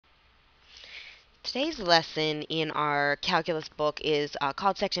Today's lesson in our calculus book is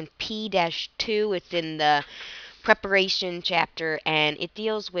called section P-2. It's in the preparation chapter, and it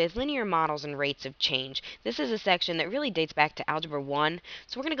deals with linear models and rates of change. This is a section that really dates back to Algebra 1,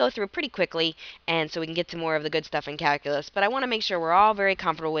 so we're going to go through it pretty quickly, and so we can get to more of the good stuff in calculus, but I want to make sure we're all very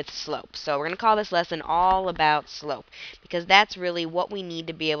comfortable with slope. So we're going to call this lesson all about slope, because that's really what we need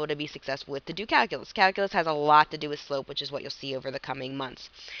to be able to be successful with to do calculus. Calculus has a lot to do with slope, which is what you'll see over the coming months.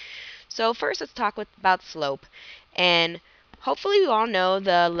 So first, let's talk about slope, and hopefully you all know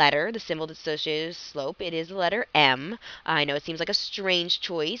the symbol that's associated with slope. It is the letter M. I know it seems like a strange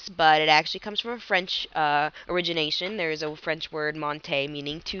choice, but it actually comes from a French origination. There's a French word, monte,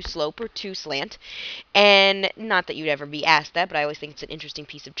 meaning to slope or to slant, and not that you'd ever be asked that, but I always think it's an interesting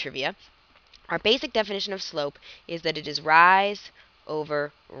piece of trivia. Our basic definition of slope is that it is rise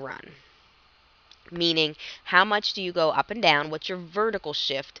over run. Meaning, how much do you go up and down? What's your vertical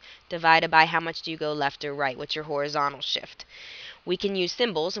shift divided by how much do you go left or right? What's your horizontal shift? We can use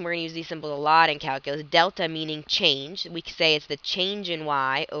symbols, and we're going to use these symbols a lot in calculus. Delta meaning change. We can say it's the change in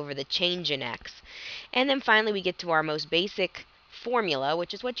y over the change in x. And then finally we get to our most basic formula,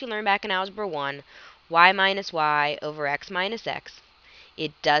 which is what you learned back in Algebra 1, y minus y over x minus x.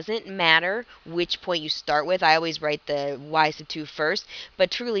 It doesn't matter which point you start with. I always write the y sub 2 first,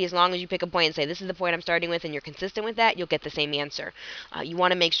 but truly, as long as you pick a point and say, this is the point I'm starting with, and you're consistent with that, you'll get the same answer. You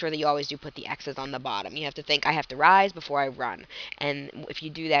want to make sure that you always do put the x's on the bottom. You have to think, I have to rise before I run. And if you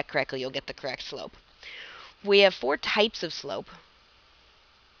do that correctly, you'll get the correct slope. We have 4 types of slope.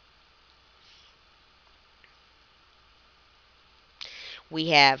 We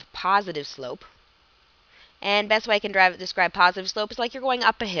have positive slope. And best way I can describe positive slope is like you're going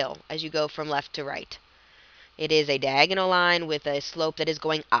up a hill as you go from left to right. It is a diagonal line with a slope that is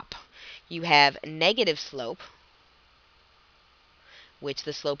going up. You have negative slope, which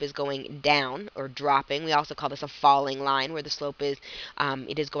the slope is going down or dropping. We also call this a falling line, where the slope is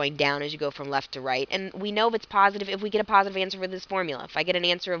it is going down as you go from left to right. And we know if it's positive if we get a positive answer for this formula. If I get an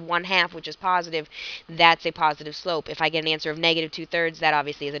answer of 1/2, which is positive, that's a positive slope. If I get an answer of negative 2/3, that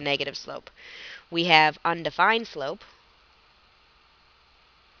obviously is a negative slope. We have undefined slope.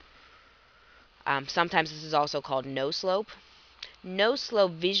 Sometimes this is also called no slope. No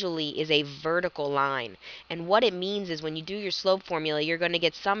slope visually is a vertical line, and what it means is when you do your slope formula, you're going to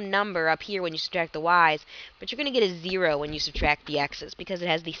get some number up here when you subtract the y's, but you're going to get a 0 when you subtract the x's because it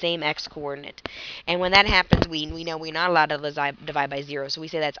has the same x coordinate. And when that happens, we know we're not allowed to divide by 0, so we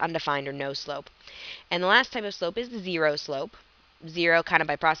say that's undefined or no slope. And the last type of slope is the zero slope. 0, kind of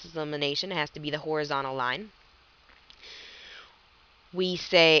by process of elimination, has to be the horizontal line.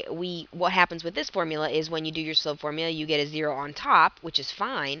 What happens with this formula is when you do your slope formula, you get a 0 on top, which is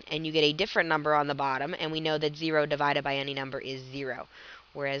fine, and you get a different number on the bottom, and we know that 0 divided by any number is 0,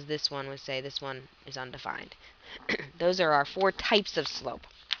 whereas this one would say this one is undefined. Those are our 4 types of slope.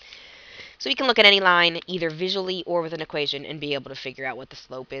 So you can look at any line either visually or with an equation and be able to figure out what the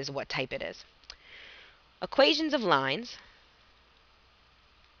slope is, what type it is. Equations of lines.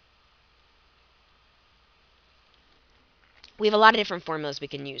 We have a lot of different formulas we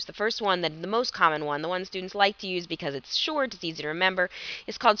can use. The first one, the most common one, the one students like to use because it's short, it's easy to remember,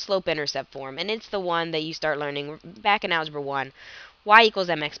 is called slope-intercept form, and it's the one that you start learning back in Algebra 1, y equals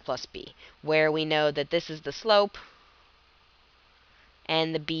mx plus b, where we know that this is the slope,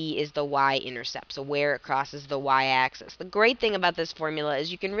 and the b is the y-intercept, so where it crosses the y-axis. The great thing about this formula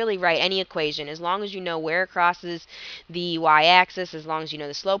is you can really write any equation as long as you know where it crosses the y-axis, as long as you know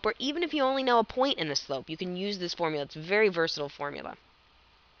the slope, or even if you only know a point in the slope, you can use this formula. It's a very versatile formula.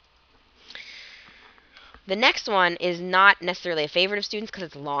 The next one is not necessarily a favorite of students because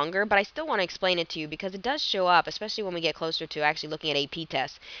it's longer, but I still want to explain it to you because it does show up, especially when we get closer to actually looking at AP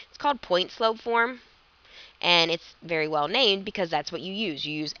tests. It's called point slope form. And it's very well named because that's what you use.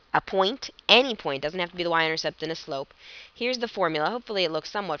 You use a point, any point, doesn't have to be the y-intercept in a slope. Here's the formula. Hopefully it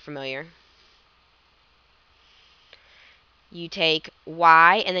looks somewhat familiar. You take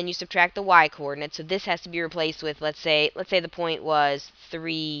y and then you subtract the y coordinate. So this has to be replaced with, let's say the point was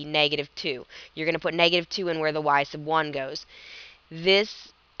 3, -2. You're going to put -2 in where the y sub 1 goes.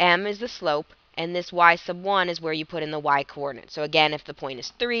 This m is the slope, and this y sub 1 is where you put in the y coordinate. So again, if the point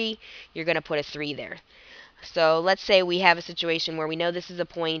is 3, you're going to put a 3 there. So let's say we have a situation where we know this is a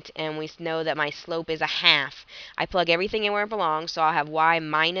point and we know that my slope is a 1/2. I plug everything in where it belongs, so I'll have y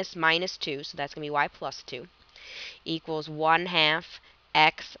minus -2, so that's going to be y plus 2, equals 1/2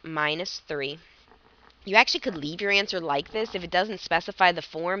 x minus 3. You actually could leave your answer like this if it doesn't specify the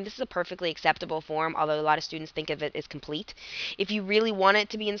form. This is a perfectly acceptable form, although a lot of students think of it as complete. If you really want it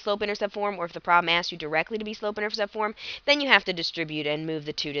to be in slope-intercept form, or if the problem asks you directly to be slope-intercept form, then you have to distribute and move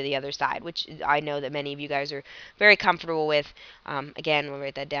the 2 to the other side, which I know that many of you guys are very comfortable with. Again, we'll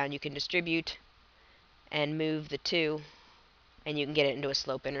write that down. You can distribute and move the 2, and you can get it into a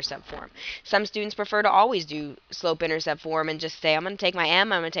slope-intercept form. Some students prefer to always do slope-intercept form and just say, I'm going to take my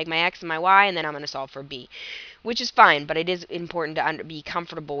m, I'm going to take my x and my y, and then I'm going to solve for b, which is fine, but it is important to be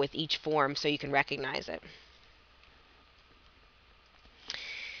comfortable with each form so you can recognize it.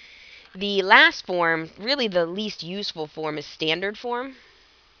 The last form, really the least useful form, is standard form.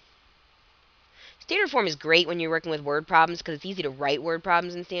 Standard form is great when you're working with word problems because it's easy to write word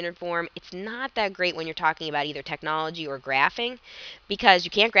problems in standard form. It's not that great when you're talking about either technology or graphing because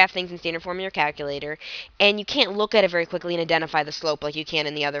you can't graph things in standard form in your calculator and you can't look at it very quickly and identify the slope like you can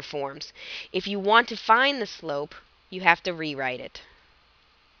in the other forms. If you want to find the slope, you have to rewrite it.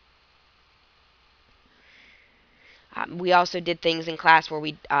 We also did things in class where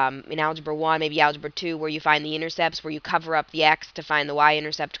we, in Algebra 1, maybe Algebra 2, where you find the intercepts, where you cover up the x to find the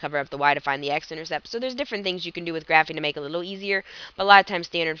y-intercept, cover up the y to find the x-intercept. So there's different things you can do with graphing to make it a little easier, but a lot of times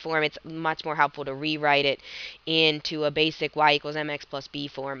standard form, it's much more helpful to rewrite it into a basic y equals mx plus b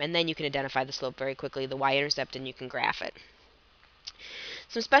form, and then you can identify the slope very quickly, the y-intercept, and you can graph it.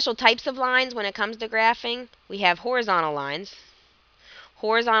 Some special types of lines when it comes to graphing. We have horizontal lines.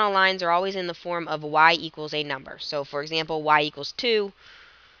 Horizontal lines are always in the form of y equals a number. So, for example, y equals 2.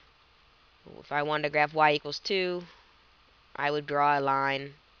 If I wanted to graph y equals 2, I would draw a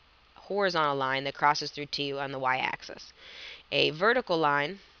line, a horizontal line that crosses through 2 on the y-axis. A vertical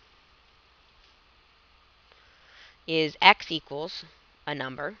line is x equals a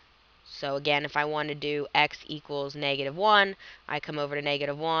number. So again, if I want to do x equals -1, I come over to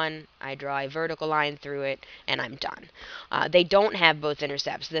 -1, I draw a vertical line through it, and I'm done. They don't have both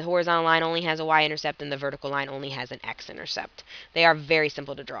intercepts. The horizontal line only has a y-intercept, and the vertical line only has an x-intercept. They are very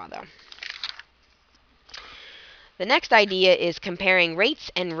simple to draw, though. The next idea is comparing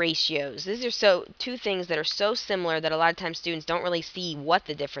rates and ratios. These are two things that are so similar that a lot of times students don't really see what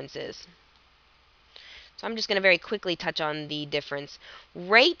the difference is. So I'm just going to very quickly touch on the difference.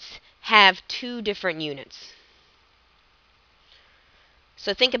 Rates have 2 different units.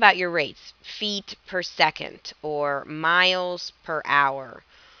 So think about your rates. Feet per second, or miles per hour,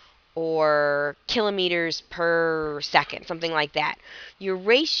 or kilometers per second, something like that. Your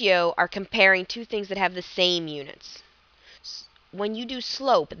ratio are comparing 2 things that have the same units. When you do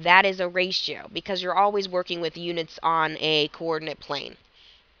slope, that is a ratio because you're always working with units on a coordinate plane.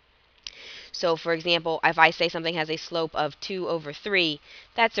 So, for example, if I say something has a slope of 2 over 3,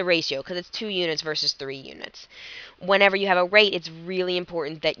 that's a ratio because it's 2 units versus 3 units. Whenever you have a rate, it's really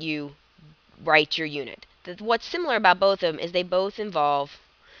important that you write your unit. What's similar about both of them is they both involve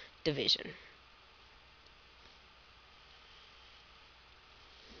division.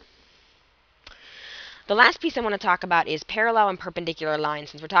 The last piece I want to talk about is parallel and perpendicular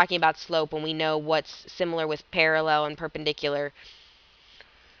lines. Since we're talking about slope and we know what's similar with parallel and perpendicular,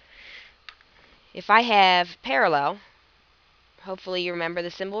 if I have parallel, hopefully you remember the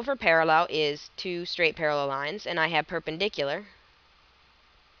symbol for parallel is 2 straight parallel lines, and I have perpendicular.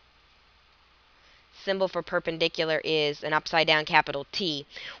 Symbol for perpendicular is an upside down capital T.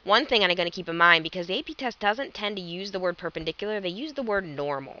 One thing I'm going to keep in mind, because the AP test doesn't tend to use the word perpendicular, they use the word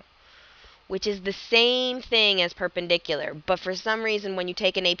normal, which is the same thing as perpendicular. But for some reason, when you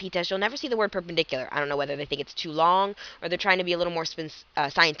take an AP test, you'll never see the word perpendicular. I don't know whether they think it's too long or they're trying to be a little more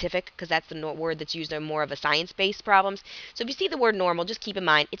scientific, because that's the word that's used in more of a science-based problems. So if you see the word normal, just keep in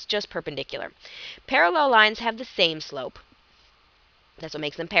mind it's just perpendicular. Parallel lines have the same slope. That's what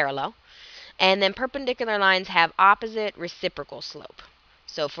makes them parallel. And then perpendicular lines have opposite reciprocal slope.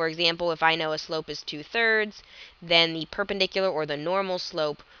 So for example, if I know a slope is 2/3, then the perpendicular or the normal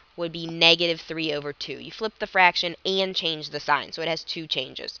slope would be -3 over 2. You flip the fraction and change the sign, so it has 2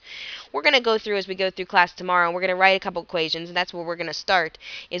 changes. We're going to go through, as we go through class tomorrow, and we're going to write a couple equations, and that's where we're going to start,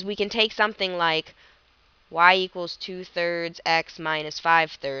 is we can take something like y equals 2/3 x minus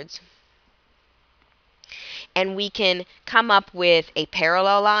 5/3, and we can come up with a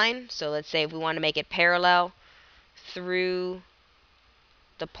parallel line. So let's say if we want to make it parallel through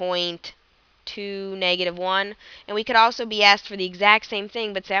the point 2, -1, and we could also be asked for the exact same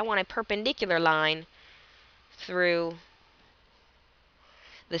thing, but say I want a perpendicular line through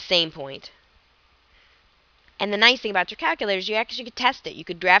the same point. And the nice thing about your calculator is you actually could test it. You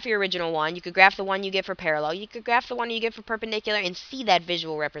could graph your original one, you could graph the one you get for parallel, you could graph the one you get for perpendicular, and see that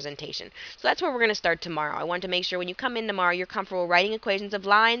visual representation. So that's where we're going to start tomorrow. I want to make sure when you come in tomorrow, you're comfortable writing equations of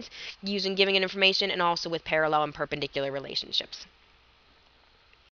lines, using giving it information, and also with parallel and perpendicular relationships.